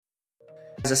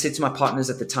As I said to my partners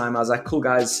at the time, I was like, cool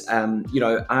guys, I'm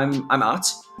out.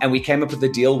 And we came up with a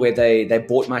deal where they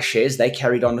bought my shares. They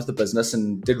carried on with the business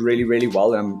and did really, really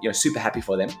well. And I'm super happy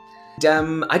for them.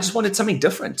 And, I just wanted something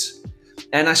different.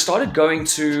 And I started going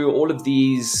to all of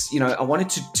these, I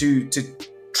wanted to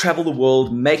travel the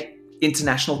world, make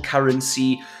international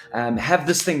currency, have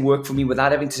this thing work for me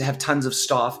without having to have tons of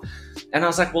staff. And I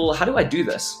was like, well, how do I do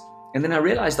this? And then I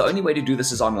realized the only way to do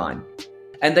this is online.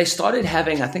 And they started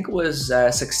having, I think it was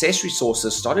Success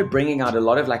Resources, started bringing out a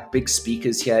lot of like big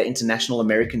speakers here, international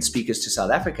American speakers to South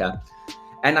Africa.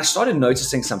 And I started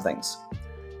noticing some things.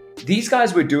 These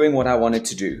guys were doing what I wanted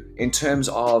to do in terms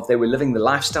of they were living the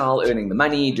lifestyle, earning the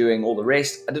money, doing all the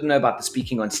rest. I didn't know about the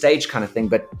speaking on stage kind of thing,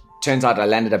 but turns out I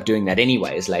landed up doing that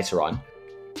anyways later on.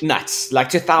 Nuts, like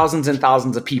to thousands and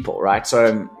thousands of people, right?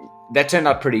 So that turned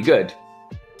out pretty good.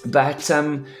 But,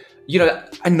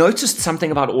 I noticed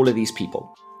something about all of these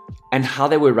people and how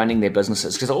they were running their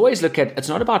businesses. Because I always look at, it's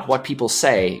not about what people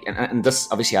say. And this,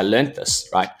 obviously I learned this,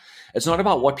 right? It's not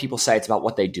about what people say, it's about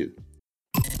what they do.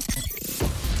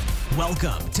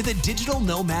 Welcome to the Digital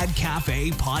Nomad Cafe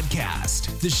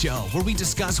podcast, the show where we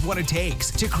discuss what it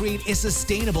takes to create a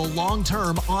sustainable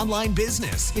long-term online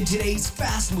business in today's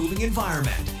fast-moving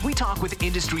environment. We talk with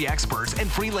industry experts and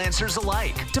freelancers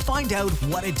alike to find out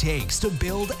what it takes to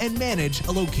build and manage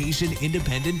a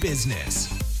location-independent business.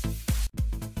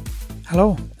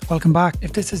 Hello, welcome back.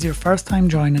 If this is your first time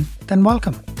joining, then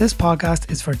welcome. This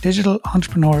podcast is for digital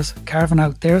entrepreneurs carving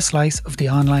out their slice of the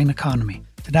online economy.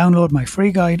 To download my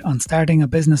free guide on starting a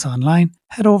business online,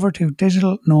 head over to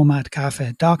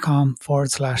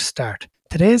digitalnomadcafe.com/start.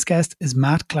 Today's guest is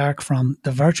Matt Clark from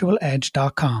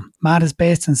thevirtualedge.com. Matt is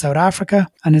based in South Africa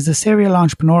and is a serial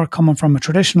entrepreneur coming from a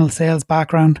traditional sales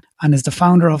background and is the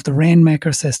founder of the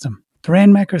Rainmaker System. The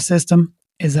Rainmaker System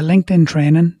is a LinkedIn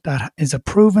training that is a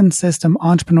proven system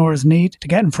entrepreneurs need to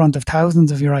get in front of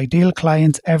thousands of your ideal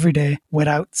clients every day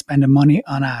without spending money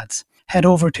on ads. Head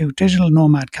over to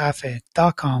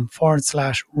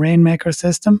digitalnomadcafe.com/Rainmaker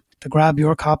System to grab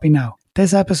your copy now.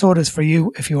 This episode is for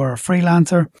you if you are a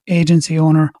freelancer, agency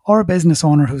owner, or a business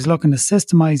owner who's looking to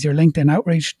systemize your LinkedIn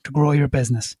outreach to grow your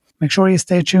business. Make sure you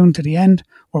stay tuned to the end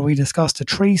where we discuss the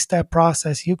 3-step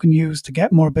process you can use to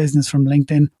get more business from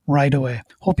LinkedIn right away.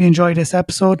 Hope you enjoyed this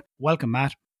episode. Welcome,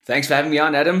 Matt. Thanks for having me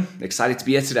on, Adam. Excited to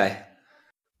be here today.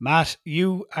 Matt,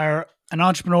 you are an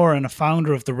entrepreneur and a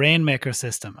founder of the Rainmaker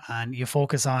System, and you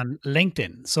focus on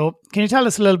LinkedIn. So can you tell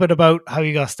us a little bit about how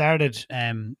you got started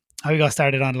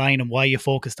online and why you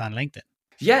focused on LinkedIn?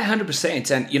 Yeah,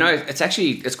 100%. And,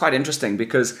 it's quite interesting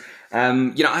because,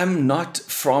 I'm not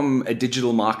from a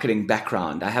digital marketing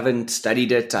background. I haven't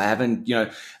studied it. I haven't,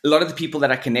 a lot of the people that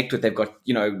I connect with, they've got,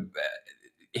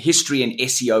 history in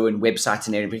SEO and websites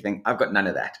and everything. I've got none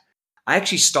of that. I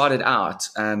actually started out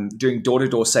doing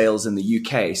door-to-door sales in the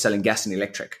UK, selling gas and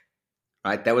electric.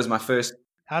 Right, that was my first.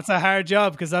 That's a hard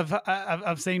job because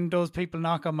I've seen those people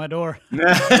knock on my door.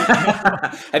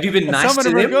 Have you been nice to them? Some of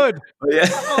them are good. Oh, yeah.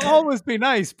 I'll always be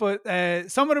nice, but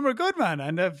some of them are good, man,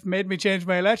 and they've made me change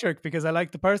my electric because I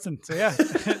like the person. So yeah,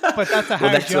 but that's a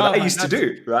hard that's job. What I used to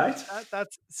do, right?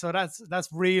 That's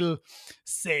real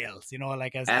sales.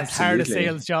 Like as hard a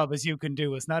sales job as you can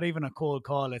do. It's not even a cold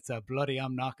call. It's a bloody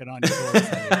I'm knocking on your door.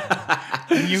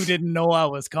 And you didn't know I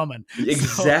was coming.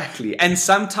 Exactly. And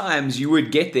sometimes you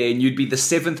would get there and you'd be the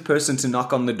 7th person to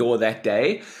knock on the door that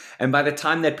day. And by the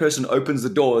time that person opens the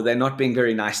door, they're not being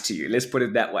very nice to you. Let's put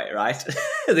it that way, right?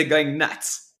 They're going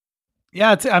nuts.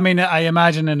 Yeah, I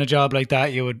imagine in a job like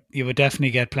that, you would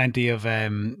definitely get plenty of,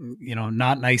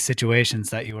 not nice situations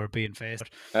that you were being faced.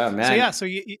 Oh man! So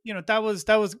yeah, that was.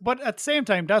 But at the same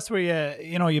time, that's where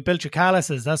you built your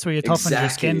calluses. That's where you toughened your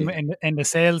skin in the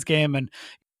sales game and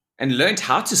learned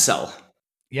how to sell.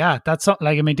 Yeah, that's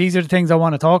something these are the things I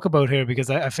want to talk about here because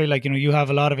I feel like, you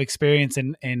have a lot of experience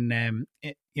in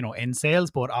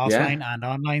sales, both offline and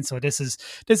online. So this is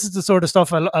the sort of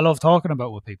stuff I love talking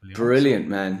about with people. Brilliant,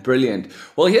 man. Brilliant.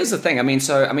 Well, here's the thing. I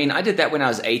did that when I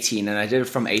was 18 and I did it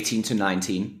from 18 to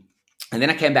 19. And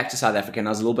then I came back to South Africa and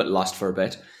I was a little bit lost for a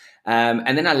bit.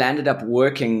 And then I landed up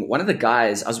working, one of the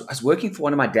guys, I was working for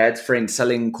one of my dad's friends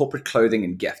selling corporate clothing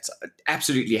and gifts. I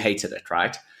absolutely hated it,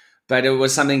 right? But it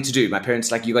was something to do. My parents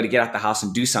you got to get out the house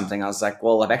and do something. I was like,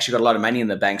 well, I've actually got a lot of money in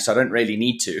the bank, so I don't really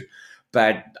need to.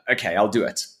 But okay, I'll do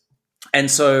it.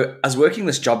 And so I was working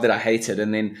this job that I hated.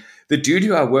 And then the dude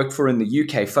who I worked for in the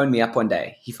UK phoned me up one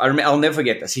day. I'll never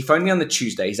forget this. He phoned me on the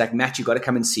Tuesday. He's like, Matt, you got to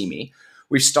come and see me.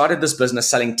 We've started this business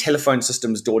selling telephone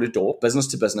systems door to door, business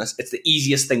to business. It's the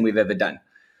easiest thing we've ever done.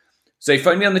 So he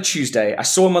phoned me on the Tuesday. I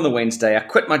saw him on the Wednesday. I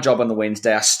quit my job on the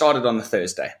Wednesday. I started on the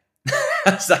Thursday.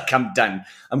 I was like, I'm done.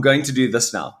 I'm going to do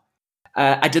this now.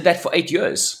 I did that for 8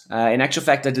 years. In actual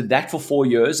fact, I did that for 4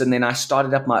 years. And then I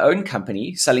started up my own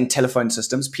company selling telephone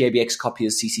systems, PABX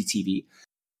copiers, CCTV.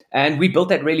 And we built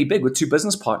that really big with two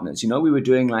business partners. We were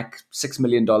doing like $6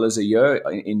 million a year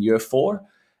in year 4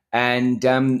 and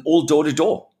all door to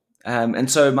door. And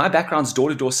so my background's door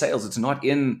to door sales. It's not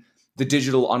in the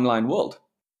digital online world.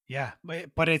 Yeah,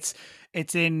 but it's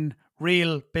in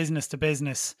real business to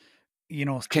business,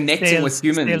 connecting sales, with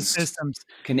humans, sales systems,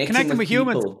 connecting with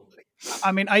humans. people.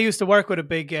 I mean, I used to work with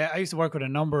a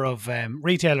number of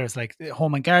retailers like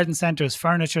home and garden centers,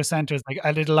 furniture centers. Like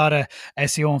I did a lot of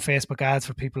SEO and Facebook ads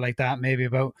for people like that. Maybe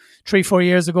about 3-4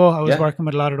 years ago, I was working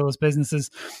with a lot of those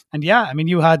businesses. And I mean,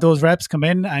 you had those reps come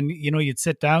in and, you'd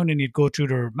sit down and you'd go through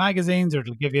their magazines, or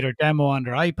they'll give you their demo on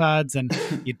their iPads, and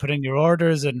you'd put in your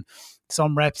orders, and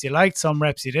some reps you liked, some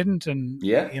reps you didn't. And,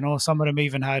 some of them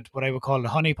even had what I would call the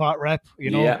honeypot rep,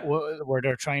 where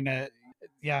they're trying to,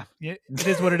 it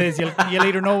is what it is. You'll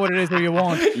either know what it is or you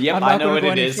won't. Yep, I'm not I know going to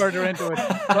what go it any is. further into it.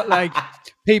 But like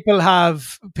people had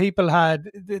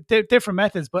different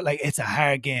methods, but like it's a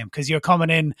hard game because you're coming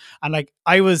in and like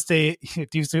I was like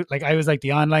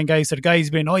the online guy. So the guy's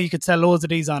been, you could sell loads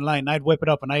of these online. I'd whip it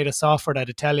up and I had a software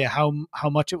that'd tell you how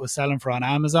much it was selling for on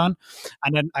Amazon,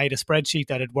 and then I had a spreadsheet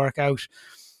that'd work out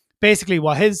basically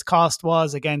what his cost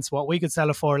was against what we could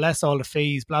sell it for, less all the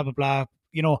fees, blah blah blah.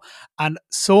 And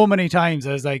so many times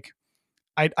I was like,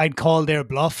 I'd call their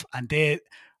bluff, and they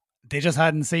just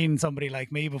hadn't seen somebody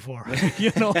like me before,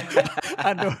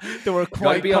 and they were quite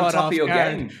got to be on top off of your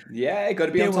guard. game. Yeah, got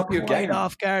to be on top of your game.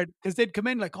 Off guard because they'd come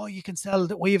in like, you can sell.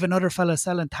 We have another fella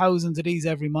selling thousands of these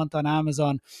every month on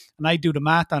Amazon, and I do the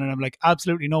math on it. And I'm like,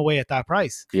 absolutely no way at that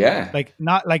price. Yeah, like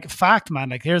not like fact,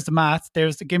 man. Like here's the math.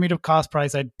 Give me the cost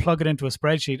price. I'd plug it into a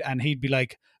spreadsheet, and he'd be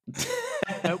like.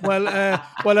 Well,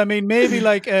 I mean, maybe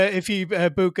like if you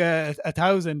book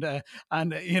 1,000,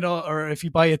 and or if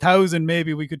you buy 1,000,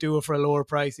 maybe we could do it for a lower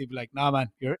price. He'd be like, "Nah, man,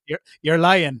 you're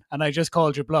lying, and I just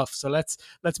called your bluff. So let's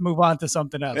move on to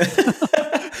something else."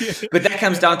 But that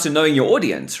comes down to knowing your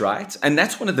audience, right? And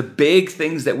that's one of the big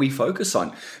things that we focus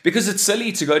on, because it's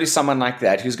silly to go to someone like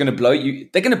that who's going to blow you.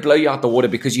 They're going to blow you out the water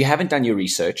because you haven't done your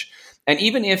research, and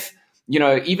even if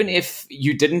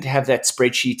you didn't have that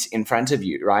spreadsheet in front of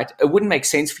you, right, it wouldn't make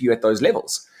sense for you at those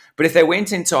levels. But if they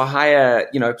went into a higher,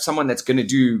 someone that's going to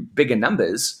do bigger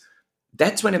numbers,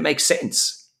 that's when it makes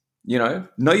sense. Know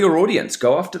your audience,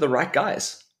 go after the right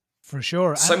guys. For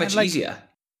sure. So much easier.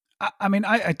 I mean,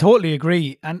 I totally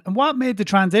agree. And what made the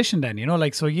transition then?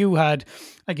 So you had,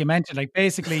 like you mentioned, like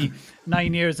basically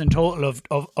 9 years in total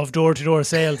of door-to-door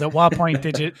sales. At what point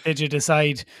did you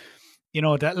decide,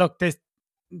 that look,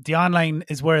 the online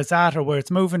is where it's at or where it's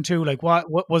moving to? Like what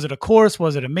was it, a course?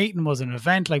 Was it a meeting? Was it an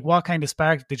event? Like what kind of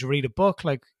spark? Did you read a book?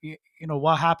 Like,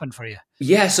 what happened for you?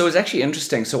 Yeah. So it was actually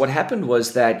interesting. So what happened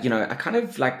was that, I kind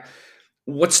of like,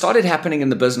 what started happening in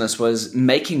the business was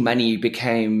making money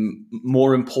became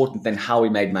more important than how we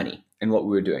made money and what we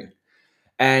were doing.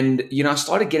 And, I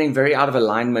started getting very out of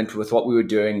alignment with what we were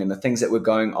doing and the things that were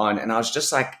going on. And I was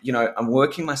just like, I'm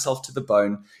working myself to the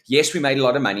bone. Yes, we made a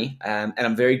lot of money, and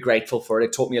I'm very grateful for it.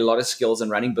 It taught me a lot of skills in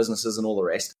running businesses and all the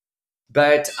rest.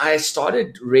 But I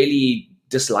started really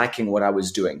disliking what I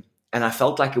was doing. And I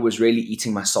felt like it was really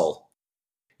eating my soul,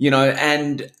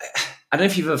 and I don't know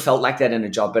if you've ever felt like that in a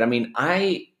job, but I mean,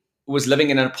 I was living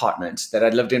in an apartment that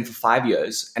I'd lived in for 5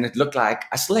 years, and it looked like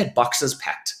I still had boxes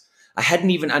packed. I hadn't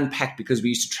even unpacked because we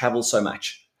used to travel so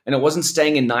much, and it wasn't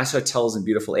staying in nice hotels and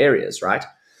beautiful areas, right?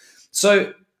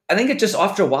 So I think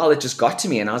after a while, it just got to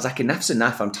me, and I was like, enough's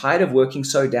enough. I'm tired of working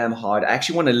so damn hard. I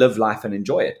actually want to live life and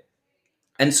enjoy it.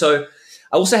 And so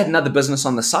I also had another business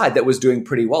on the side that was doing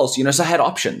pretty well. So, so I had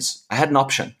options. I had an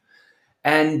option.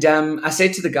 And I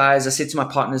said to my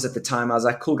partners at the time, I was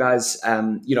like, cool guys,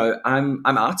 I'm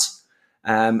out.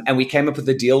 And we came up with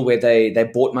a deal where they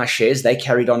bought my shares. They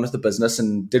carried on with the business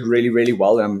and did really, really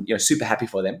well. And I'm super happy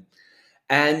for them.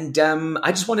 And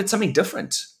I just wanted something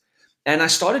different. And I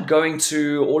started going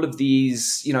to all of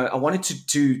these, I wanted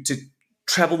to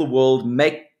travel the world,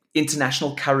 make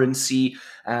international currency,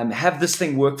 have this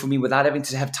thing work for me without having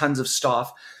to have tons of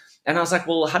staff. And I was like,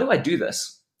 well, how do I do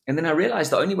this? And then I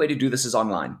realized the only way to do this is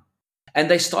online. And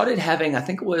they started having, I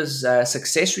think it was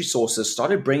Success Resources,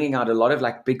 started bringing out a lot of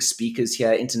like big speakers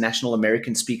here, international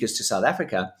American speakers to South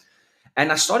Africa.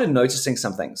 And I started noticing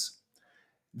some things.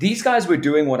 These guys were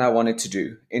doing what I wanted to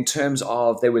do in terms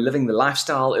of they were living the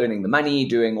lifestyle, earning the money,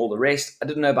 doing all the rest. I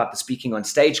didn't know about the speaking on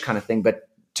stage kind of thing, but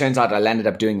turns out I landed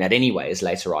up doing that anyways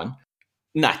later on.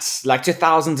 Nuts, like to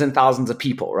thousands and thousands of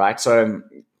people, right? So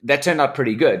that turned out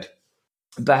pretty good.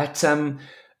 But,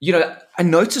 I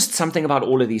noticed something about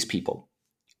all of these people.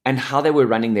 and how they were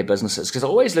running their businesses. Because I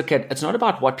always look at, it's not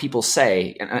about what people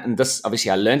say, and this,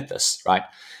 obviously I learned this, right?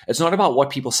 It's not about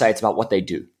what people say, it's about what they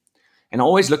do. And I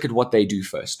always look at what they do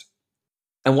first.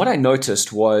 And what I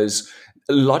noticed was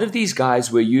a lot of these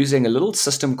guys were using a little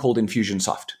system called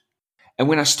Infusionsoft. And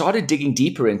when I started digging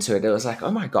deeper into it, I was like,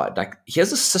 oh my God, like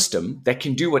here's a system that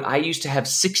can do what I used to have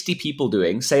 60 people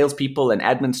doing, salespeople and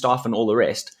admin staff and all the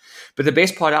rest. But the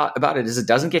best part about it is it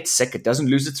doesn't get sick. It doesn't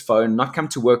lose its phone, not come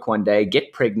to work one day,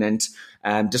 get pregnant,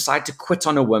 decide to quit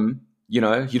on a whim. You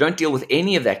don't deal with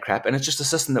any of that crap. And it's just a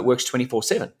system that works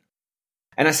 24/7.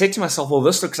 And I said to myself, well,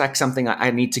 this looks like something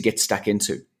I need to get stuck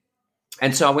into.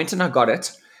 And so I went and I got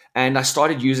it. And I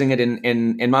started using it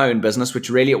in my own business, which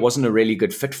really it wasn't a really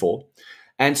good fit for.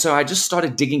 And so I just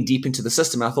started digging deep into the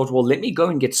system. And I thought, well, let me go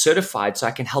and get certified so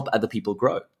I can help other people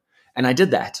grow. And I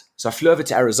did that. So I flew over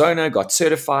to Arizona, got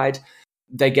certified.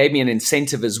 They gave me an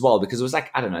incentive as well because it was like,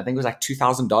 I don't know, I think it was like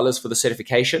 $2,000 for the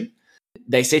certification.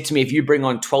 They said to me, if you bring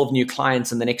on 12 new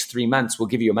clients in the next 3 months, we'll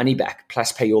give you your money back,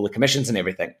 plus pay you all the commissions and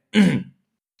everything.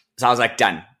 So I was like,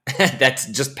 done. That's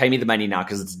just pay me the money now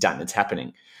because it's done. It's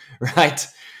happening. Right.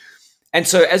 And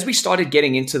so as we started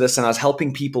getting into this and I was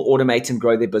helping people automate and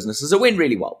grow their businesses, it went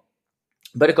really well.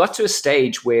 But it got to a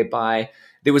stage whereby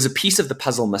there was a piece of the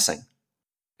puzzle missing.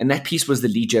 And that piece was the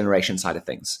lead generation side of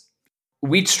things.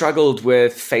 We'd struggled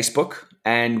with Facebook.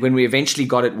 And when we eventually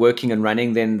got it working and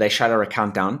running, then they shut our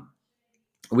account down.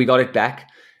 We got it back,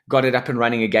 got it up and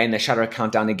running again. They shut our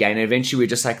account down again. And eventually we were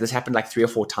just like, this happened like 3 or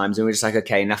 4 times. And we were just like,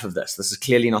 okay, enough of this. This is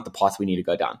clearly not the path we need to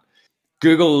go down.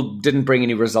 Google didn't bring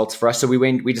any results for us. So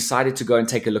we decided to go and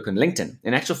take a look on LinkedIn.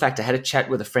 In actual fact, I had a chat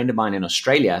with a friend of mine in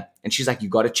Australia and she's like, you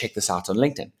got to check this out on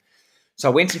LinkedIn. So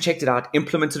I went and checked it out,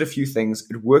 implemented a few things.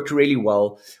 It worked really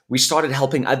well. We started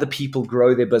helping other people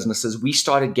grow their businesses. We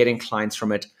started getting clients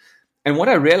from it. And what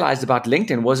I realized about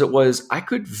LinkedIn was I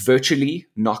could virtually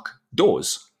knock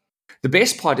doors. The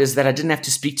best part is that I didn't have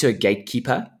to speak to a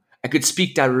gatekeeper. I could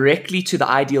speak directly to the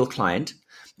ideal client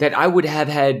that I would have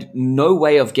had no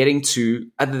way of getting to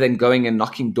other than going and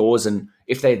knocking doors. And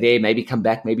if they're there, maybe come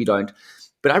back, maybe don't.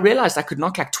 But I realized I could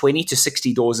knock like 20 to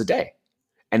 60 doors a day.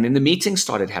 And then the meetings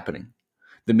started happening.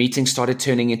 The meetings started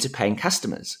turning into paying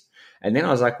customers. And then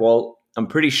I was like, well, I'm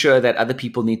pretty sure that other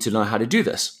people need to know how to do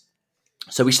this.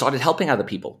 So we started helping other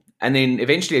people. And then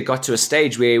eventually it got to a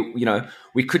stage where,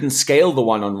 we couldn't scale the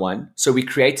one-on-one. So we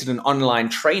created an online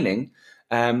training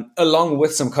along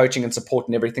with some coaching and support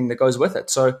and everything that goes with it.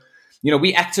 So,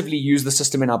 we actively use the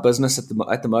system in our business at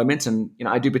the moment. And,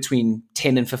 I do between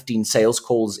 10 and 15 sales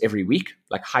calls every week,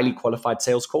 like highly qualified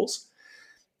sales calls.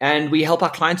 And we help our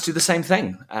clients do the same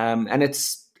thing. And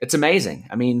it's amazing.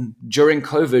 I mean, during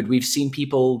COVID, we've seen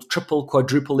people triple,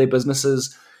 quadruple their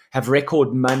businesses, have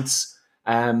record months,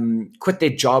 quit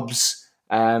their jobs,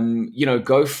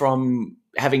 go from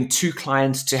having 2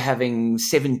 clients to having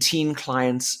 17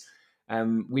 clients.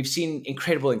 We've seen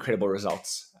incredible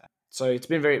results. So we've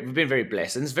been very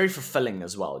blessed, and it's very fulfilling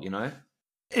as well,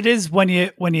 It is when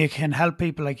you can help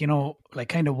people,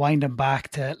 kind of wind them back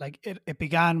to it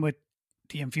began with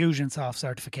the Infusionsoft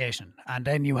certification, and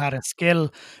then you had a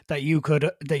skill that you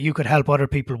could help other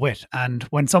people with. And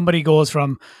when somebody goes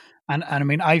from, and I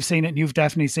mean, I've seen it, and you've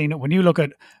definitely seen it. When you look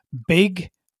at big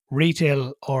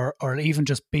retail or even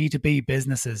just B2B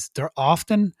businesses,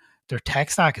 their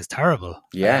tech stack is terrible.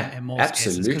 Yeah, in most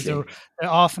absolutely. cases, because they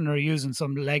often are using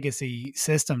some legacy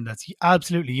system that's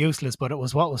absolutely useless, but it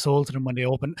was what was sold to them when they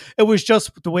opened. It was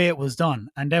just the way it was done.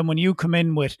 And then when you come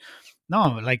in with,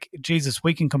 no, like, Jesus,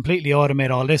 we can completely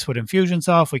automate all this with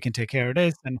Infusionsoft. We can take care of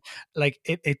this. And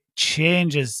it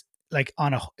changes,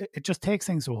 it just takes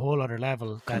things to a whole other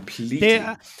level that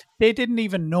they didn't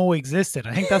even know existed.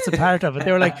 I think that's a part of it.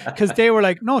 They were like, because they were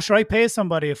like, no, should I pay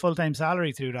somebody a full-time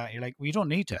salary to do that? You're like, well, you don't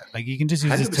need to. Like, you can just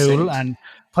use 100%. This tool and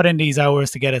put in these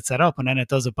hours to get it set up, and then it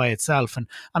does it by itself. And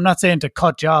I'm not saying to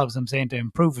cut jobs. I'm saying to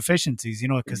improve efficiencies,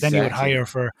 because then you would hire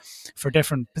for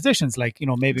different positions, like,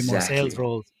 maybe more sales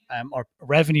roles or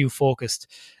revenue-focused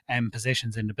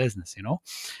positions in the business,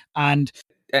 And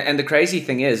the crazy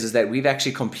thing is that we've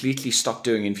actually completely stopped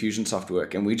doing Infusionsoft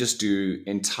work, and we just do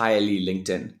entirely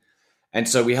LinkedIn. And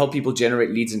so we help people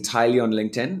generate leads entirely on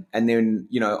LinkedIn. And then,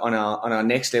 on our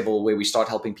next level, where we start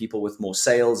helping people with more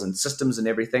sales and systems and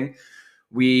everything,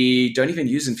 we don't even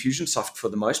use Infusionsoft for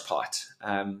the most part.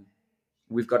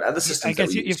 We've got other systems. I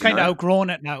guess you've kind of outgrown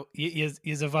it now.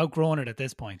 You've outgrown it at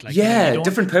this point.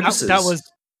 Different purposes.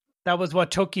 That was what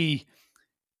took you.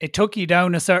 It took you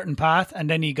down a certain path, and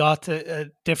then you got to a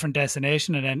different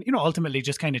destination, and then, ultimately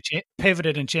just kind of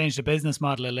pivoted and changed the business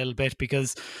model a little bit,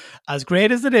 because as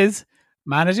great as it is,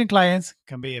 managing clients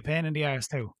can be a pain in the arse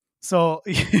too. So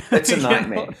it's a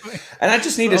nightmare. And I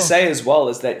just need to say as well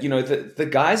is that, the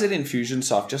guys at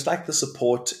Infusionsoft, just like the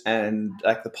support and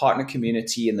like the partner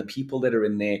community and the people that are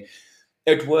in there,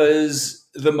 it was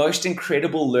the most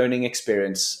incredible learning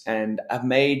experience. And I've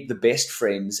made the best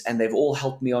friends and they've all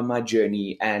helped me on my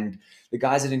journey. And the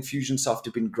guys at Infusionsoft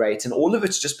have been great. And all of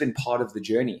it's just been part of the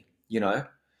journey,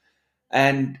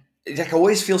 And like I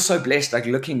always feel so blessed, like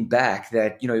looking back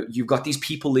that, you've got these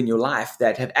people in your life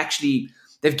that have actually,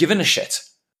 they've given a shit.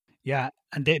 Yeah.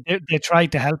 And they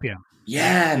tried to help you.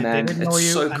 Yeah, man. They didn't know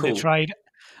you, so and cool. they tried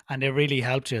and they really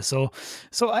helped you. So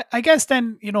I guess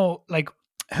then, like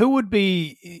who would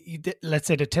be, let's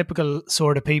say, the typical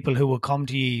sort of people who will come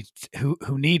to you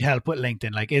who need help with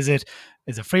LinkedIn? Like, is it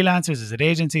freelancers? Is it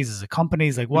agencies? Is it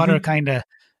companies? Like what are kind of...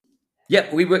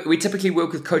 Yeah, we typically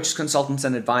work with coaches, consultants,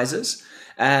 and advisors.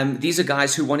 These are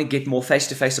guys who want to get more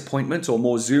face-to-face appointments or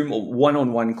more Zoom or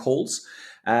one-on-one calls.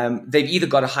 They've either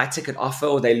got a high-ticket offer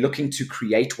or they're looking to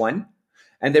create one.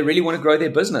 And they really want to grow their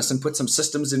business and put some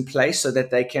systems in place so that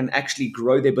they can actually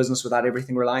grow their business without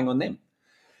everything relying on them.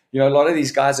 A lot of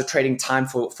these guys are trading time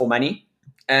for money.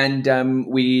 And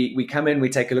we come in, we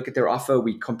take a look at their offer,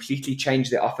 we completely change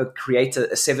their offer, create a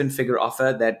 7-figure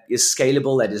offer that is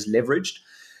scalable, that is leveraged,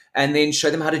 and then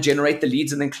show them how to generate the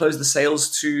leads and then close the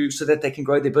sales so that they can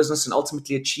grow their business and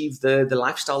ultimately achieve the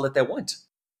lifestyle that they want.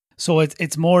 So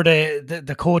it's more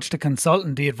the coach, the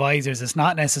consultant, the advisors. It's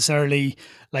not necessarily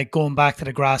like going back to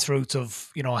the grassroots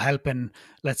of, helping,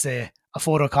 let's say, a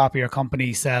photocopier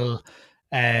company sell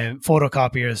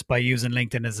photocopiers by using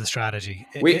LinkedIn as a strategy.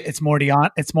 It's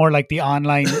more like the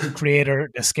online creator,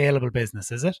 the scalable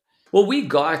business, is it? Well, we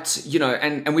got,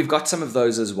 and we've got some of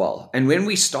those as well. And when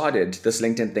we started this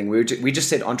LinkedIn thing, we just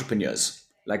said entrepreneurs.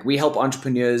 Like we help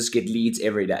entrepreneurs get leads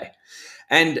every day.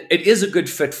 And it is a good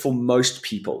fit for most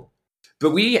people.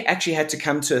 But we actually had to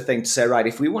come to a thing to say, right,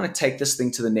 if we want to take this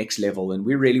thing to the next level and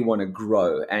we really want to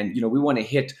grow and, we want to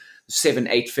hit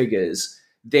 7-8 figures,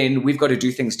 then we've got to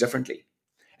do things differently.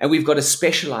 And we've got to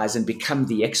specialize and become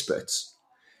the experts.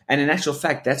 And in actual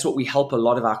fact, that's what we help a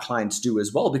lot of our clients do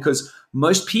as well, because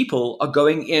most people are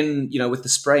going in, with the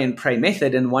spray and pray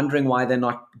method and wondering why they're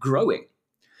not growing.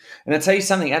 And I'll tell you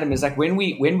something, Adam, is like when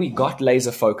we got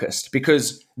laser focused,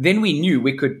 because then we knew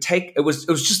we could take, it was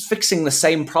just fixing the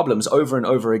same problems over and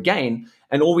over again.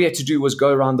 And all we had to do was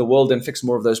go around the world and fix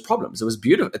more of those problems. It was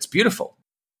beautiful. It's beautiful.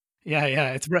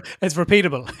 Yeah. It's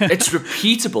repeatable. It's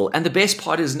repeatable. And the best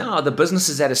part is now the business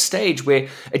is at a stage where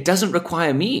it doesn't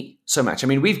require me so much. I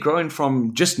mean, we've grown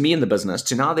from just me in the business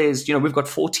to now there's, we've got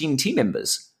 14 team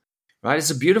members, right?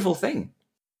 It's a beautiful thing.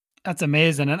 That's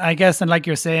amazing. And I guess, and like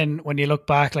you're saying, when you look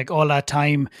back, like all that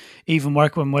time, even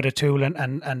working with a tool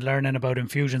and learning about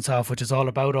Infusionsoft, which is all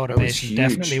about automation,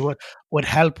 definitely would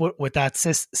help with that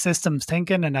systems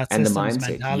thinking and that and systems the mindset.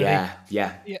 mentality.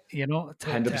 Yeah.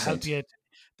 To help you,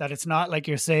 that it's not like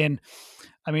you're saying,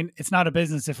 I mean, it's not a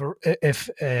business if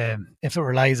it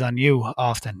relies on you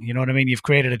often, you know what I mean? You've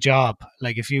created a job.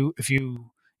 Like if you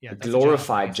a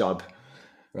glorified job.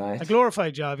 Right. A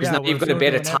glorified job, yeah. Now you've got a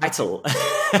better title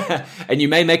and you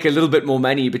may make a little bit more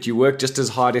money, but you work just as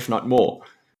hard, if not more.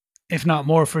 If not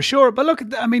more, for sure. But look,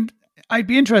 I mean, I'd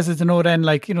be interested to know then,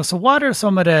 like, so what are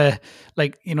some of the,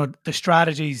 like, the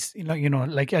strategies,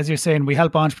 like as you're saying, we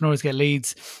help entrepreneurs get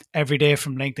leads every day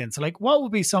from LinkedIn. So like, what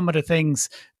would be some of the things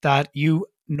that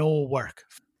work?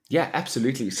 Yeah,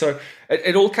 absolutely. So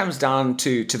it all comes down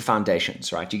to the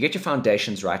foundations, right? You get your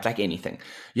foundations right, like anything.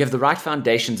 You have the right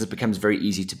foundations, it becomes very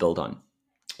easy to build on.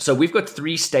 So we've got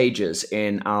 3 stages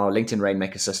in our LinkedIn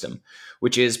Rainmaker system,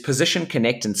 which is position,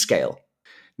 connect, and scale.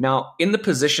 Now, in the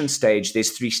position stage,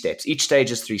 there's 3 steps. Each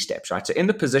stage is 3 steps, right? So in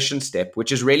the position step,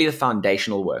 which is really the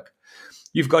foundational work,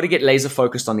 you've got to get laser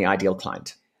focused on the ideal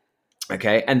client,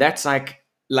 okay? And that's like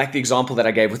the example that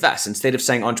I gave with us. Instead of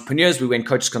saying entrepreneurs, we went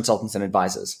coaches, consultants, and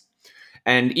advisors.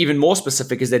 And even more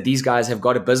specific is that these guys have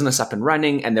got a business up and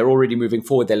running and they're already moving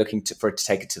forward. They're looking for it to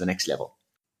take it to the next level.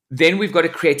 Then we've got to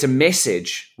create a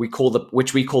message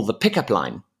which we call the pickup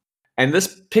line. And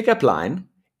this pickup line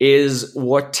is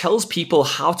what tells people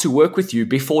how to work with you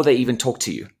before they even talk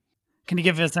to you. Can you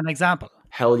give us an example?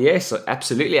 Hell yes,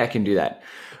 absolutely I can do that.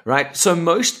 Right? So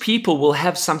most people will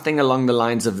have something along the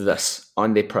lines of this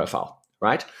on their profile.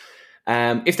 Right?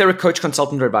 If they're a coach,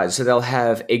 consultant, or advisor, so they'll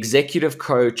have executive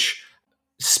coach,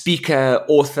 speaker,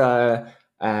 author,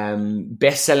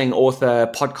 best-selling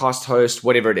author, podcast host,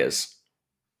 whatever it is.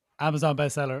 Amazon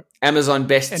bestseller.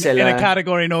 In a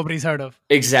category nobody's heard of.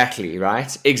 Exactly,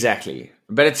 right? Exactly.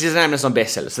 But it's just an Amazon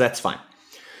bestseller, so that's fine.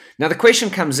 Now, the question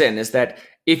comes in is that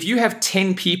if you have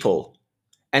 10 people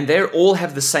and they all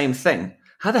have the same thing,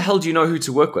 how the hell do you know who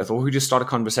to work with or who to start a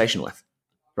conversation with?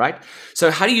 right?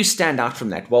 So how do you stand out from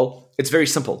that? Well, it's very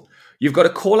simple. You've got to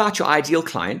call out your ideal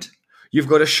client. You've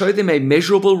got to show them a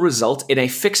measurable result in a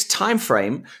fixed time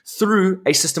frame through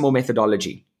a system or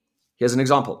methodology. Here's an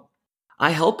example. I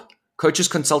help coaches,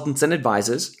 consultants, and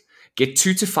advisors get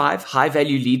 2 to 5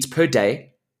 high-value leads per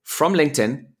day from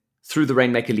LinkedIn through the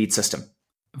Rainmaker lead system.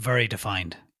 Very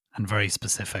defined and very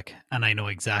specific, and I know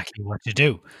exactly what to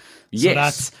do.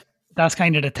 Yes. So that's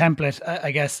kind of the template,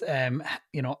 I guess.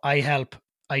 I help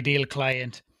ideal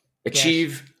client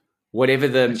achieve whatever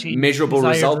the measurable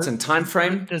results and time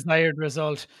frame. Desired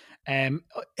result in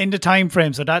the time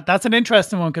frame. So that's an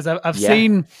interesting one, because I've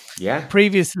seen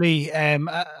previously.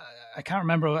 I can't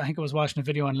remember. I think I was watching a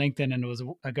video on LinkedIn, and it was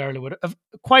a girl who would have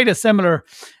quite a similar.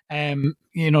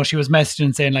 She was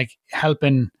messaging saying like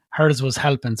helping. Hers was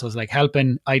helping, so it's like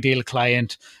helping ideal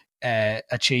client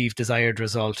achieve desired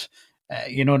result.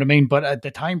 You know what I mean? But the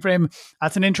time frame,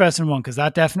 that's an interesting one, because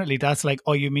that's like,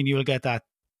 oh, you mean you'll get that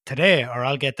today, or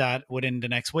I'll get that within the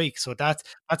next week. So that's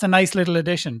a nice little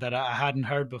addition that I hadn't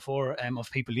heard before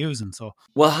of people using. So,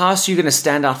 well, how else are you going to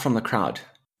stand out from the crowd?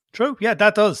 True. Yeah,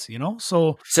 that does,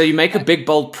 So you make a big,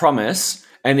 bold promise,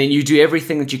 and then you do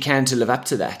everything that you can to live up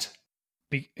to that.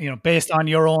 Based on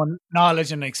your own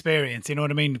knowledge and experience, you know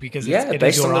what I mean? Because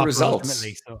based on the results.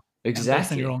 Ultimately, so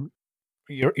exactly. Based on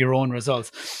your own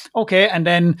results. Okay, and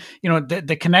then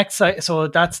the connect site. So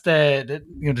that's the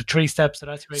 3 steps. So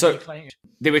that's your ideal client.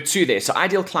 There were 2 there. So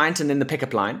ideal client, and then the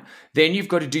pickup line. Then you've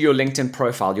got to do your LinkedIn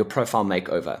profile, your profile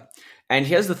makeover. And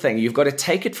here's the thing: you've got to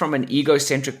take it from an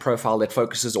egocentric profile that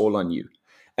focuses all on you.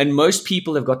 And most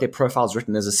people have got their profiles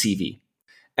written as a CV.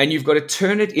 And you've got to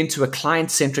turn it into a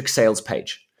client-centric sales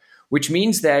page, which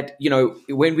means that,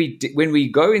 when we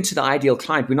go into the ideal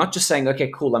client, we're not just saying, okay,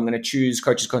 cool, I'm going to choose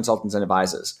coaches, consultants, and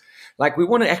advisors. Like, we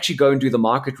want to actually go and do the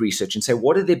market research and say,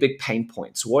 what are their big pain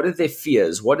points? What are their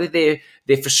fears? What are their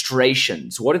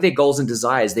frustrations? What are their goals and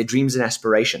desires, their dreams and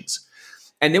aspirations?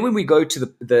 And then when we go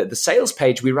to the sales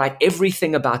page, we write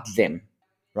everything about them,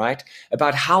 right?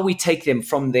 About how we take them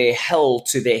from their hell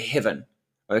to their heaven.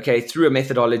 Okay, through a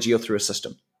methodology or through a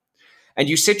system. And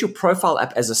you set your profile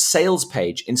up as a sales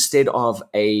page instead of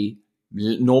a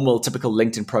normal, typical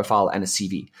LinkedIn profile and a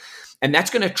CV. And that's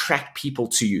going to attract people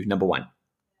to you, number one.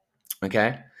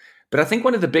 Okay. But I think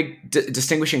one of the big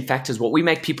distinguishing factors, what we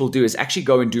make people do, is actually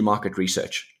go and do market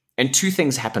research. And 2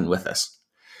 things happen with this.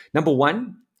 Number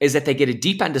one is that they get a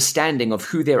deep understanding of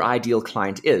who their ideal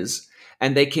client is,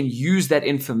 and they can use that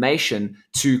information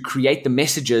to create the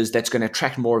messages that's going to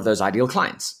attract more of those ideal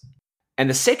clients. And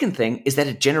the second thing is that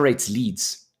it generates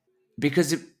leads.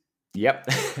 Because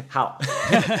how?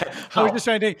 I was just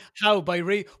trying to think how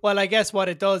well, I guess what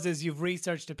it does is you've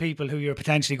researched the people who you're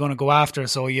potentially going to go after.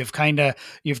 So you've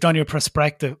done your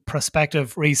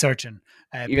prospective researching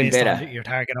based on your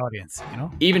target audience,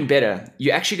 Even better,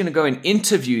 you're actually going to go and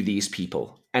interview these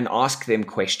people and ask them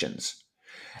questions.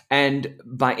 And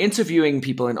by interviewing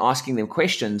people and asking them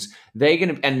questions, they're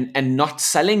going to, and not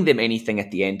selling them anything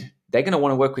at the end, they're going to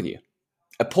want to work with you.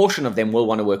 A portion of them will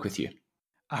want to work with you.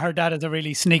 I heard that as a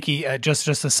really sneaky, just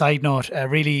a side note. I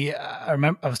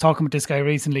remember I was talking with this guy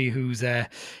recently who's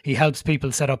he helps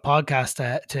people set up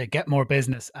podcasts to get more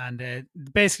business. And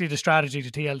basically the strategy to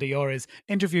TLDR is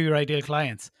interview your ideal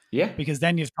clients. Yeah. Because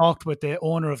then you've talked with the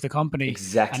owner of the company.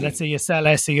 Exactly. And let's say you sell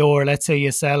SEO, or let's say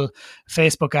you sell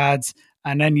Facebook ads.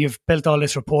 And then you've built all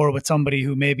this rapport with somebody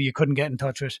who maybe you couldn't get in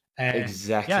touch with.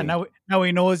 Exactly. Yeah, now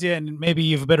he knows you, and maybe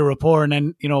you've a bit of rapport, and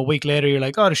then a week later you're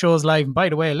like, oh, the show's live. And by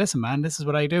the way, listen, man, this is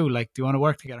what I do. Like, do you want to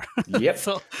work together? Yep.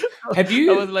 So have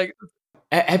you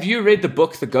read the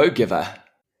book The Go-Giver?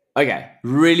 Okay,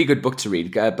 really good book to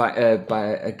read by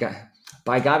a guy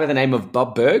by the name of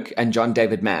Bob Burg and John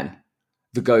David Mann.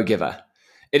 The Go-Giver.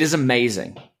 It is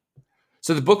amazing.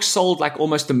 So the book sold like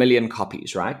almost 1 million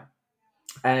copies, right?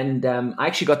 And I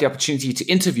actually got the opportunity to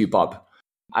interview Bob.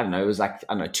 I don't know, it was like,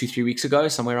 2-3 weeks ago,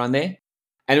 somewhere around there.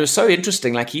 And it was so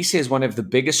interesting. Like, he says one of the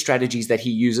biggest strategies that he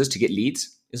uses to get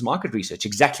leads is market research.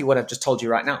 Exactly what I've just told you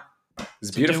right now.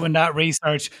 It's beautiful. Doing that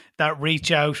research, that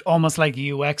reach out, almost like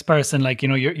a UX person, like,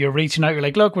 you're reaching out, you're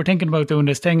like, look, we're thinking about doing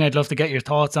this thing. I'd love to get your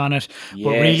thoughts on it. Yes.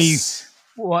 But really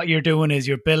what you're doing is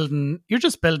you're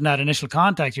just building that initial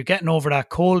contact. You're getting over that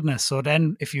coldness. So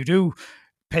then if you do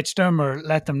pitch them or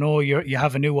let them know you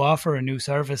have a new offer, a new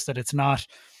service, that it's not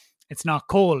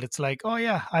cold. It's like, oh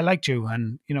yeah, I liked you,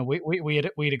 and we had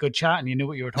a good chat, and you knew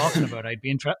what you were talking about. I'd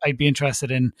be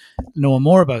interested in knowing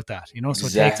more about that. So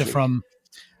exactly. It takes it from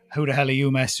who the hell are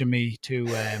you messaging me to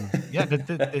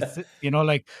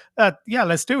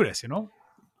let's do this.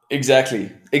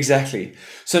 Exactly.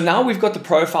 So now we've got the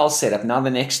profile set up. Now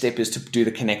the next step is to do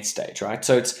the connect stage, right?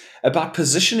 So it's about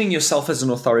positioning yourself as an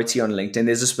authority on LinkedIn.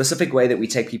 There's a specific way that we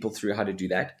take people through how to do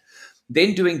that.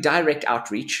 Then doing direct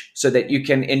outreach so that you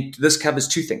can, and this covers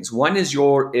two things. One is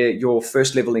your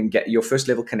first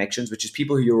level connections, which is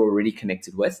people who you're already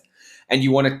connected with. And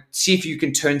you want to see if you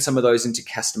can turn some of those into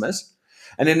customers.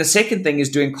 And then the second thing is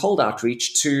doing cold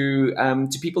outreach to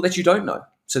people that you don't know,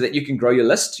 so that you can grow your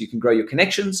list, you can grow your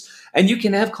connections, and you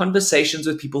can have conversations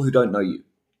with people who don't know you,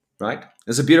 right?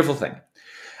 It's a beautiful thing.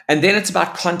 And then it's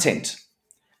about content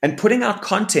and putting out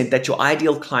content that your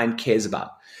ideal client cares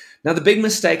about. Now, the big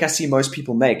mistake I see most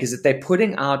people make is that they're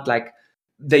putting out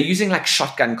they're using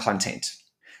shotgun content.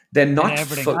 They're not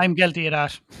everything. I'm guilty of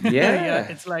that. Yeah.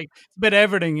 It's like a bit of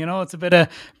everything, it's a bit of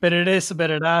this, a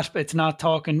bit of that, but it's not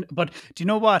talking. But do you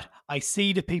know what? I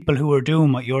see the people who are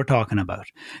doing what you're talking about.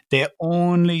 They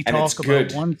only talk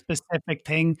about one specific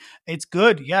thing. It's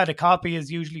good. Yeah, the copy is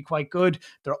usually quite good.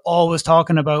 They're always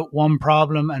talking about one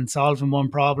problem and solving one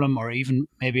problem, or even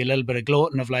maybe a little bit of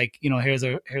gloating of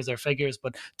here's our figures.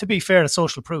 But to be fair, it's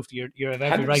social proof. You have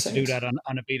every 100%. Right to do that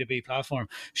on a B2B platform.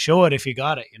 Show it if you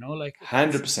got it,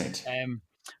 100%.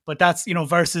 But that's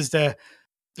versus the,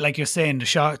 like you're saying,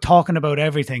 the talking about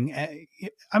everything.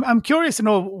 I'm curious to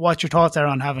know what your thoughts are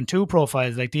on having two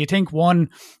profiles. Do you think one,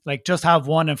 just have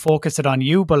one and focus it on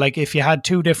you? But if you had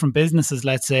two different businesses,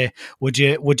 let's say, would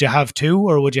you have two,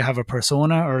 or would you have a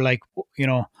persona, or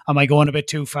am I going a bit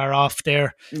too far off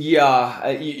there? Yeah,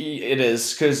 it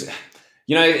is, because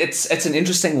it's an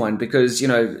interesting one, because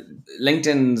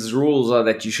LinkedIn's rules are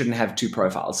that you shouldn't have two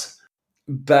profiles.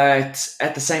 But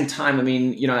at the same time,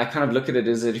 I kind of look at it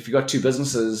as that if you've got two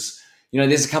businesses,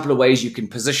 there's a couple of ways you can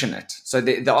position it. So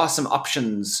there are some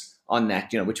options on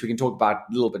that, which we can talk about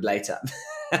a little bit later.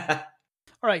 All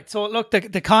right. So look,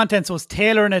 the content was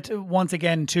tailoring it once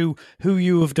again to who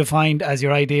you have defined as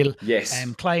your ideal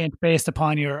client based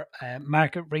upon your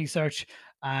market research.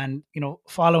 And,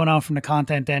 following on from the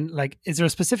content, then, is there a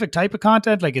specific type of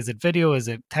content? Is it video? Is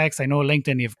it text? I know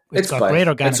LinkedIn, it's got great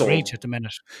organic reach at the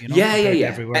minute.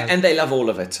 Yeah. And they love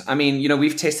all of it.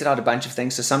 We've tested out a bunch of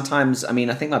things. So sometimes, I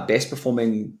think my best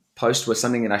performing post was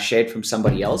something that I shared from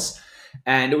somebody else.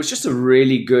 And it was just a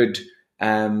really good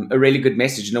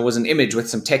message. And it was an image with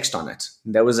some text on it.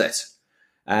 And that was it.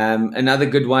 Another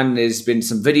good one has been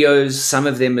some videos. Some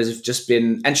of them have just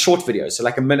been, and short videos. So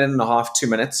a minute and a half, 2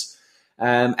 minutes.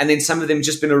 And then some of them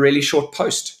just been a really short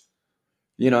post,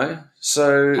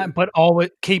 so. But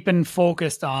always keeping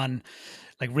focused on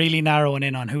really narrowing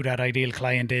in on who that ideal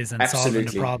client is and solving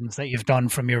the problems that you've done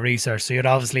from your research. So you'd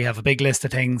obviously have a big list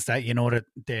of things that that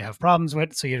they have problems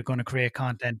with. So you're going to create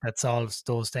content that solves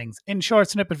those things in short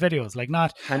snippet videos,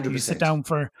 not 100%. You sit down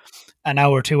for an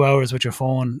hour, 2 hours with your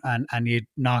phone and you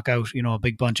knock out, a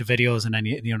big bunch of videos, and then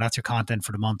you that's your content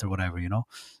for the month or whatever,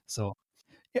 So.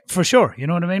 Yeah, for sure. You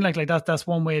know what I mean? That's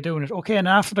one way of doing it. Okay, and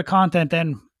after the content,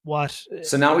 then what?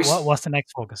 So now what's the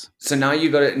next focus? So now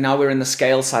now we're in the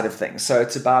scale side of things. So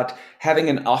it's about having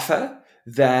an offer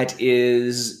that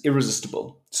is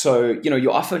irresistible. So,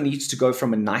 your offer needs to go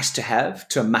from a nice to have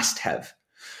to a must have.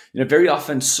 Very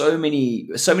often, so many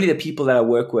of the people that I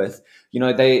work with,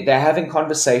 they're having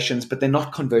conversations, but they're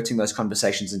not converting those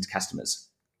conversations into customers.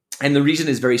 And the reason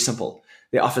is very simple.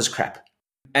 Their offer's crap.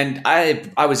 And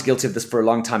I was guilty of this for a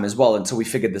long time as well, until we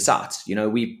figured this out.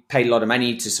 We paid a lot of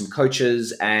money to some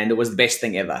coaches, and it was the best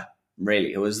thing ever.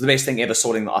 Really, it was the best thing ever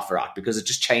sorting the offer out, because it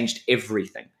just changed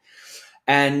everything.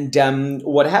 And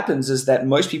what happens is that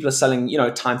most people are selling,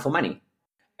 time for money,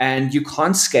 and you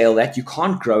can't scale that, you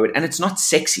can't grow it, and it's not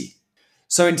sexy.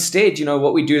 So instead,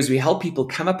 what we do is we help people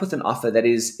come up with an offer that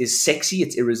is sexy,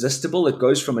 it's irresistible, it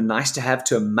goes from a nice to have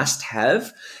to a must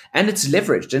have, and it's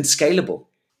leveraged and scalable.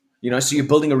 So you're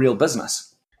building a real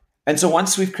business. And so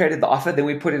once we've created the offer, then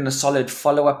we put in a solid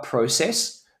follow-up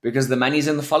process, because the money's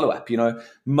in the follow-up.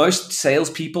 Most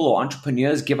salespeople or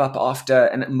entrepreneurs give up after,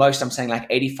 and most, I'm saying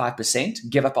 85%,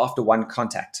 give up after one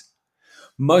contact.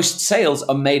 Most sales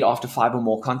are made after 5 or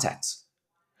more contacts.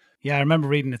 Yeah, I remember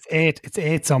reading it's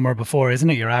eight somewhere before, isn't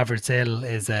it? Your average sale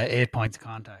is 8 points of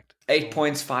contact. 8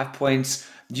 points, 5 points.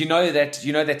 You know that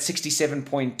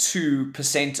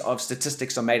 67.2% of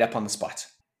statistics are made up on the spot.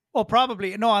 Oh,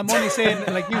 probably. No, I'm only saying,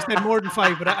 you said more than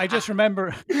 5, but I just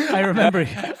remember. I'm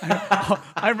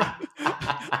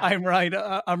right.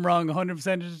 I'm wrong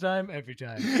 100% of the time, every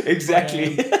time.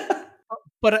 Exactly.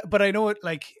 But I know it.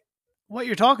 what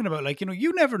you're talking about, like,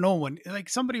 you never know when, like,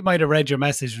 somebody might have read your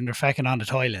message when they're fecking on the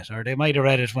toilet, or they might have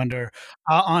read it when they're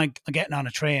getting on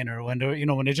a train, or when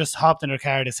they're, when they just hopped in their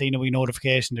car, they seen a wee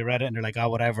notification, they read it, and they're like, oh,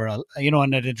 whatever, and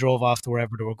then they drove off to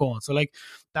wherever they were going. So, like,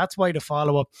 that's why the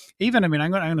follow up. Even, I mean,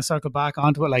 I'm going to circle back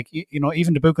onto it. Like,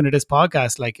 even the booking of this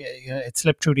podcast, like, it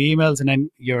slipped through the emails, and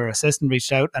then your assistant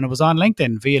reached out, and it was on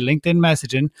LinkedIn via LinkedIn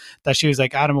messaging that she was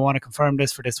like, Adam, I want to confirm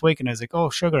this for this week, and I was like, oh,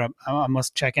 sugar, I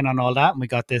must check in on all that, and we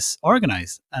got this organized.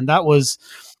 And that was,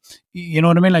 you know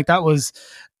what I mean? Like, that was,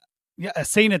 yeah, I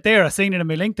seen it there. I seen it in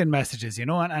my LinkedIn messages, and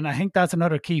I think that's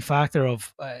another key factor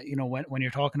of, when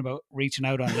you're talking about reaching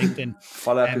out on LinkedIn.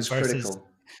 Follow-up is critical.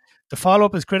 The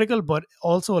follow-up is critical, but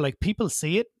also, like, people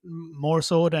see it more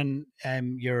so than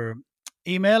your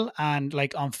email. And,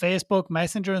 like, on Facebook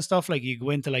Messenger and stuff, like, you go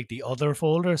into, like, the other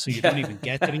folder, so you don't even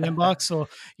get to the inbox. So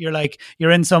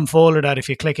you're in some folder that if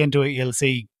you click into it, you'll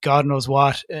see God knows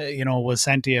what was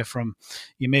sent to you from,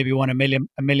 you maybe won £1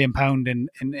 million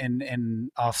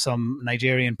in off some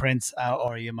Nigerian prince,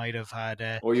 or you might have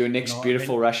had or your next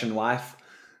beautiful Russian wife.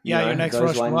 Your next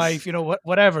Russian wife,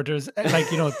 whatever. There's,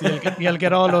 like, you'll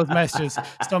get all those messages.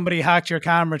 Somebody hacked your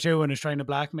camera too and is trying to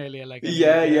blackmail you. Like,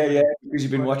 yeah. Because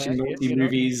you've been watching naughty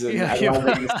movies and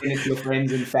allowing your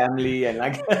friends and family, and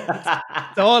like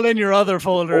it's all in your other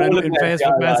folder in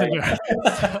Facebook Messenger.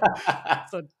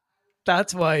 So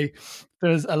that's why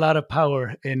there's a lot of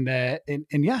power in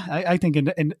I think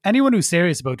in anyone who's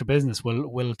serious about the business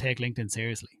will take LinkedIn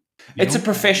seriously. It's a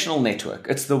professional network.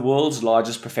 It's the world's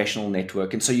largest professional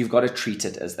network. And so you've got to treat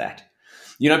it as that,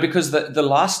 because the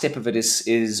last step of it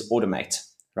is automate,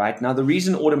 right? Now, the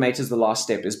reason automate is the last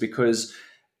step is because,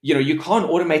 you can't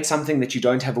automate something that you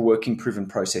don't have a working proven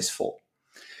process for.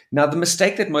 Now, the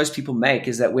mistake that most people make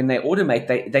is that when they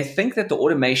automate, they think that the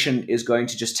automation is going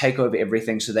to just take over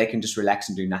everything so they can just relax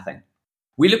and do nothing.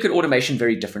 We look at automation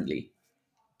very differently.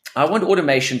 I want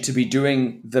automation to be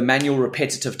doing the manual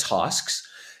repetitive tasks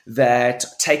that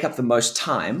take up the most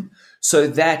time so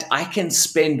that I can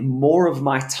spend more of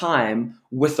my time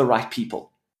with the right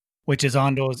people. Which is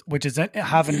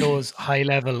having those high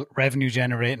level revenue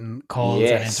generating calls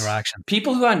and interaction.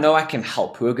 People who I know I can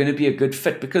help, who are going to be a good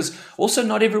fit, because also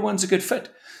not everyone's a good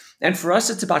fit. And for us,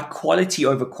 it's about quality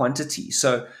over quantity.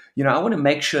 So, I want to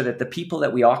make sure that the people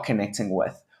that we are connecting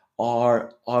with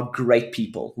are great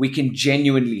people. We can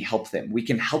genuinely help them. We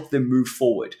can help them move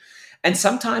forward. And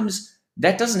sometimes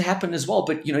that doesn't happen as well,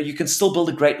 but you can still build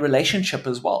a great relationship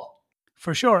as well.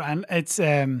 For sure. And it's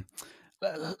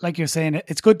like you're saying,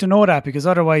 it's good to know that, because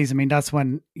otherwise, I mean, that's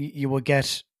when you will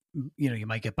get, you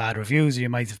might get bad reviews, or you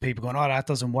might have people going, oh, that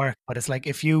doesn't work. But it's like,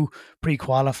 if you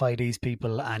pre-qualify these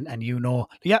people and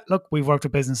look, we've worked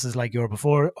with businesses like yours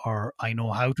before, or I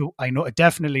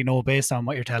definitely know based on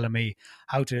what you're telling me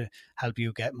how to help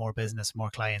you get more business,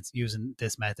 more clients using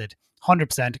this method.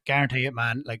 100% guarantee it,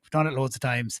 man. Like, we've done it loads of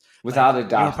times. Without a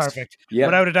doubt. You're perfect. Yep.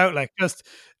 Without a doubt. Like,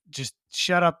 just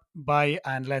shut up, bye,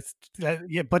 and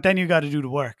but then you got to do the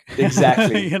work.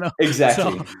 Exactly.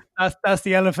 Exactly. So that's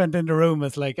the elephant in the room.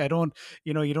 It's like, you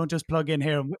don't just plug in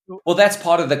here. Well, that's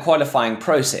part of the qualifying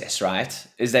process, right?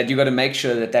 Is that you got to make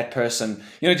sure that person,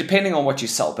 depending on what you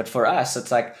sell. But for us,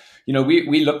 it's like,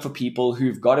 we look for people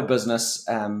who've got a business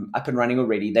up and running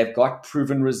already. They've got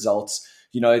proven results.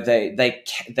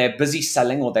 They're busy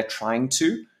selling, or they're trying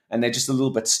to, and they're just a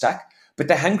little bit stuck. But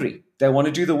they're hungry. They want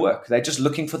to do the work. They're just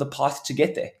looking for the path to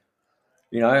get there,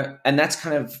 and that's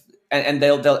kind of, and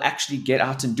they'll actually get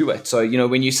out and do it. So,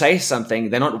 when you say something,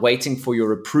 they're not waiting for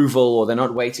your approval, or they're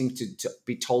not waiting to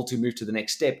be told to move to the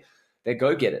next step. They're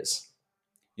go-getters.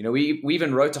 We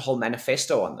even wrote a whole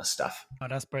manifesto on this stuff. Oh,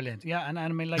 that's brilliant. Yeah. And I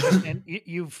mean, like, and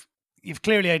you've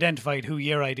clearly identified who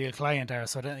your ideal client are,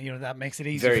 so that that makes it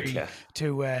easier Very clear.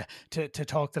 to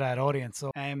talk to that audience.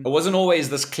 So it wasn't always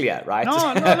this clear, right?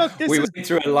 No, look, we went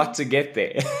through a lot to get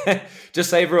there. Just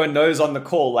so everyone knows on the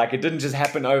call, like, it didn't just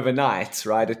happen overnight,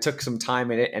 right? It took some time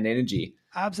and energy.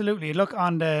 Absolutely. Look,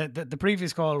 on the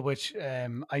previous call, which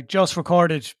I just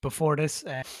recorded before this,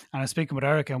 and I was speaking with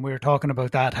Erica, and we were talking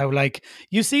about that, how, like,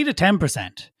 you see the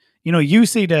 10%. You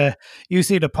see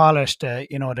the polished, the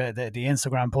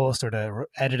Instagram post, or the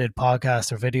edited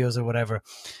podcast or videos or whatever.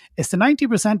 It's the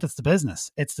 90% that's the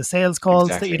business. It's the sales calls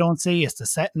that you don't see. It's the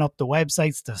setting up the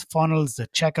websites, the funnels, the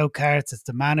checkout carts. It's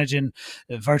the managing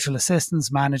virtual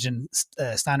assistants, managing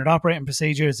standard operating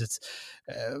procedures. It's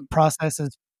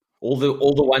processes. All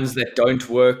the ones that don't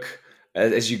work.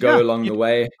 as you go along the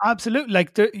way. Absolutely.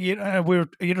 Like we were,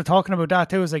 talking about that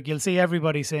too. It's like, you'll see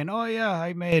everybody saying, oh yeah,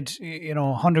 I made,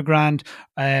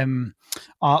 $100,000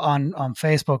 on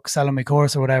Facebook selling my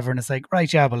course or whatever. And it's like,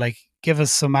 right, yeah, but like, give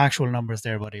us some actual numbers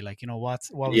there, buddy. Like, what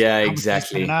was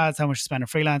exactly ads, how much you spend on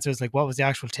freelancers, like what was the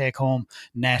actual take home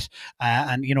net?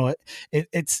 And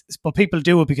it's but people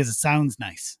do it because it sounds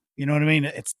nice. You know what I mean?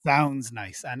 It sounds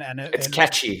nice, and it's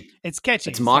catchy. It's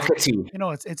catchy. It's marketing.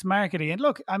 It's marketing. And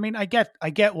look, I mean, I get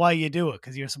why you do it,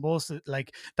 because you're supposed to,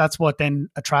 like, that's what then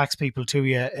attracts people to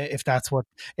you. If that's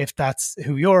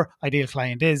who your ideal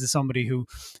client is somebody who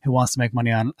wants to make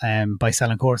money on by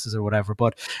selling courses or whatever.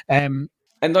 But and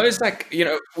those, like,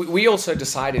 we also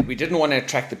decided we didn't want to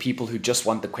attract the people who just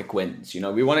want the quick wins.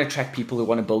 We want to attract people who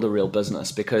want to build a real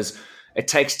business, because it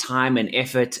takes time and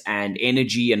effort and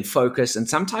energy and focus. And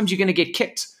sometimes you're going to get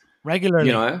kicked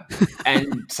regularly,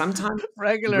 and sometimes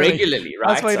regularly, right?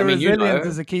 That's why the resilience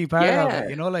is a key part of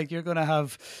it. Like, you're going to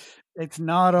have, it's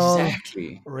not all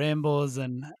rainbows,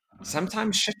 and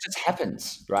sometimes shit just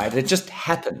happens, right? It just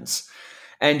happens.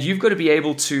 And you've got to be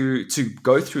able to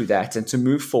go through that and to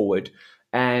move forward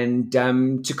and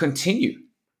to continue,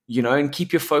 and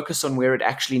keep your focus on where it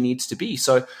actually needs to be.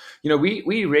 So,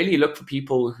 we really look for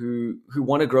people who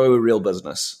want to grow a real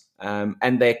business,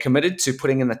 and they're committed to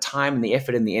putting in the time and the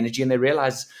effort and the energy, and they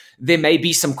realize there may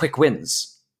be some quick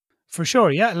wins. For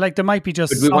sure, yeah. Like, there might be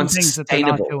just some things that they're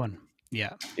not doing.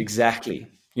 Yeah, exactly.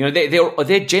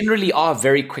 There generally are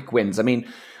very quick wins. I mean,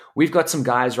 we've got some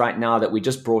guys right now that we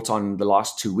just brought on the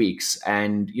last 2 weeks,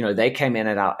 and they came in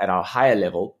at our higher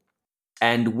level.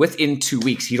 And within 2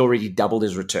 weeks, he'd already doubled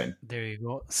his return. There you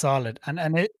go. Solid.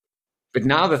 But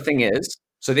now the thing is,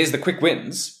 so there's the quick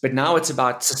wins, but now it's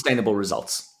about sustainable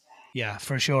results. Yeah,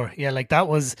 for sure. Yeah, like that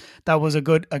was a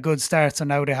good start. So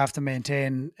now they have to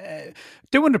maintain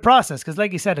doing the process, because,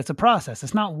 like you said, it's a process.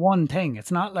 It's not one thing.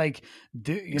 It's not like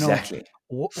exactly.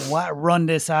 Run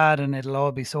this ad and it'll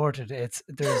all be sorted. There's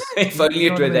if only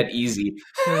it were that easy.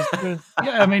 Yeah,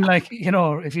 I mean, like,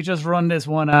 if you just run this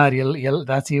one ad, you'll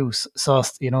that's you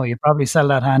sussed. You probably sell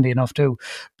that handy enough too.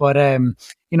 But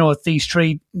it's these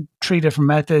three different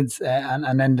methods,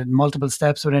 and then the multiple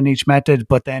steps within each method.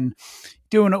 But then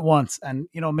doing it once, and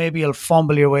maybe you'll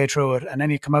fumble your way through it, and then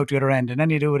you come out the other end, and then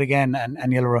you do it again,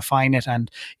 and you'll refine it. And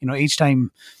each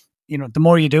time, the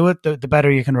more you do it, the better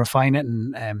you can refine it,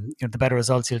 and the better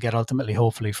results you'll get ultimately,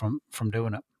 hopefully, from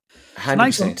doing it. 100%.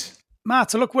 Nice,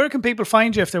 Matt. So look, where can people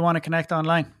find you if they want to connect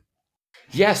online?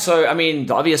 Yeah, so I mean,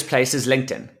 the obvious place is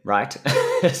LinkedIn, right?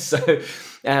 So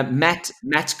Matt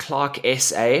Clark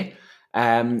SA.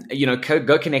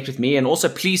 Go connect with me, and also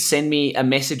please send me a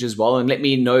message as well, and let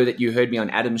me know that you heard me on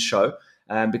Adam's show,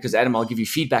 because Adam, I'll give you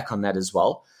feedback on that as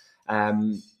well.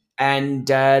 And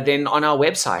then on our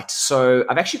website. So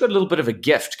I've actually got a little bit of a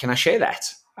gift. Can I share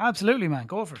that? Absolutely, man.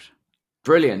 Go for it.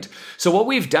 Brilliant. So what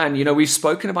we've done, we've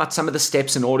spoken about some of the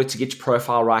steps in order to get your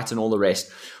profile right and all the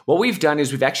rest. What we've done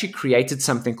is we've actually created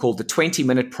something called the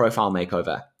 20-minute profile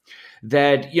makeover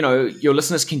that, your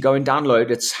listeners can go and download.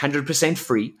 It's 100%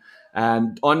 free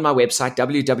on my website,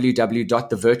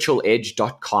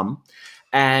 www.thevirtualedge.com.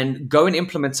 And go and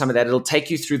implement some of that. It'll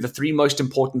take you through the 3 most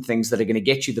important things that are going to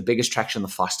get you the biggest traction the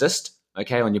fastest,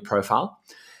 on your profile.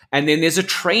 And then there's a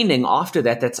training after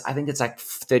that I think it's like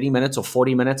 30 minutes or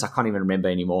 40 minutes. I can't even remember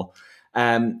anymore,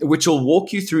 which will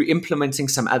walk you through implementing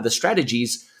some other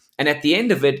strategies. And at the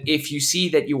end of it, if you see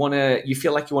that you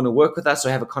feel like you want to work with us or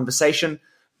have a conversation,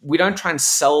 we don't try and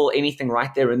sell anything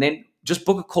right there and then. Just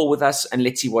book a call with us and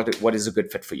let's see what is a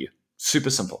good fit for you. Super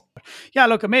simple. Yeah,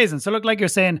 look, amazing. So look, like you're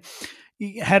saying,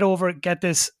 head over, get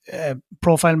this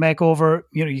profile makeover.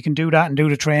 You can do that and do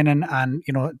the training. And,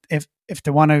 if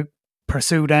they want to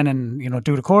pursue then and,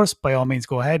 do the course, by all means,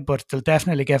 go ahead. But they'll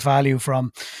definitely get value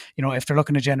from, if they're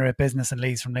looking to generate business and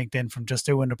leads from LinkedIn, from just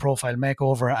doing the profile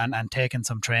makeover and taking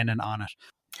some training on it.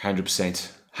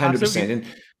 100%. 100%. And,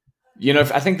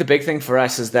 I think the big thing for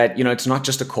us is that, it's not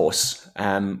just a course.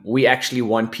 We actually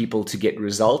want people to get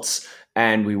results,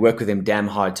 and we work with them damn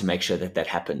hard to make sure that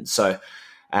happens. So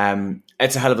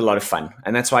it's a hell of a lot of fun.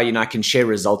 And that's why, I can share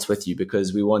results with you,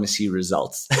 because we want to see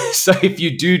results. So if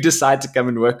you do decide to come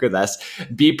and work with us,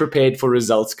 be prepared for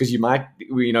results, because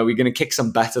we're going to kick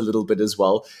some butt a little bit as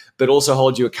well, but also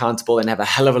hold you accountable and have a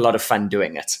hell of a lot of fun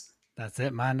doing it. That's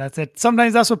it, man. That's it.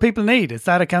 Sometimes that's what people need. It's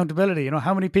that accountability.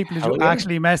 How many people did you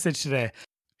actually message today?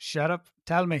 Shut up,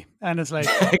 tell me. And it's like,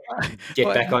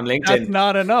 get back on LinkedIn. That's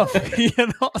not enough.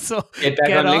 So get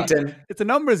back on LinkedIn. It's a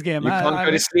numbers game. You can't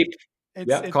go to sleep.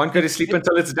 Can't go to sleep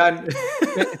until it's done.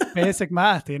 It's basic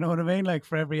math, you know what I mean? Like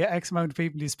for every X amount of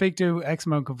people you speak to, X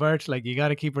amount convert, like you got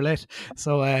to keep her lit.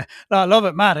 So I love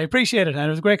it, Matt. I appreciate it. And it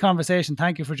was a great conversation.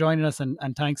 Thank you for joining us, and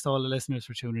thanks to all the listeners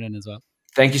for tuning in as well.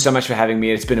 Thank you so much for having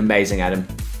me. It's been amazing, Adam.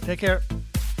 Take care.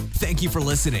 Thank you for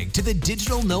listening to the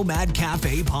Digital Nomad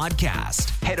Cafe podcast.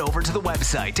 Head over to the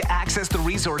website to access the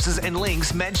resources and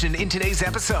links mentioned in today's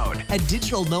episode at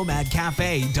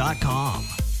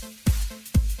digitalnomadcafe.com.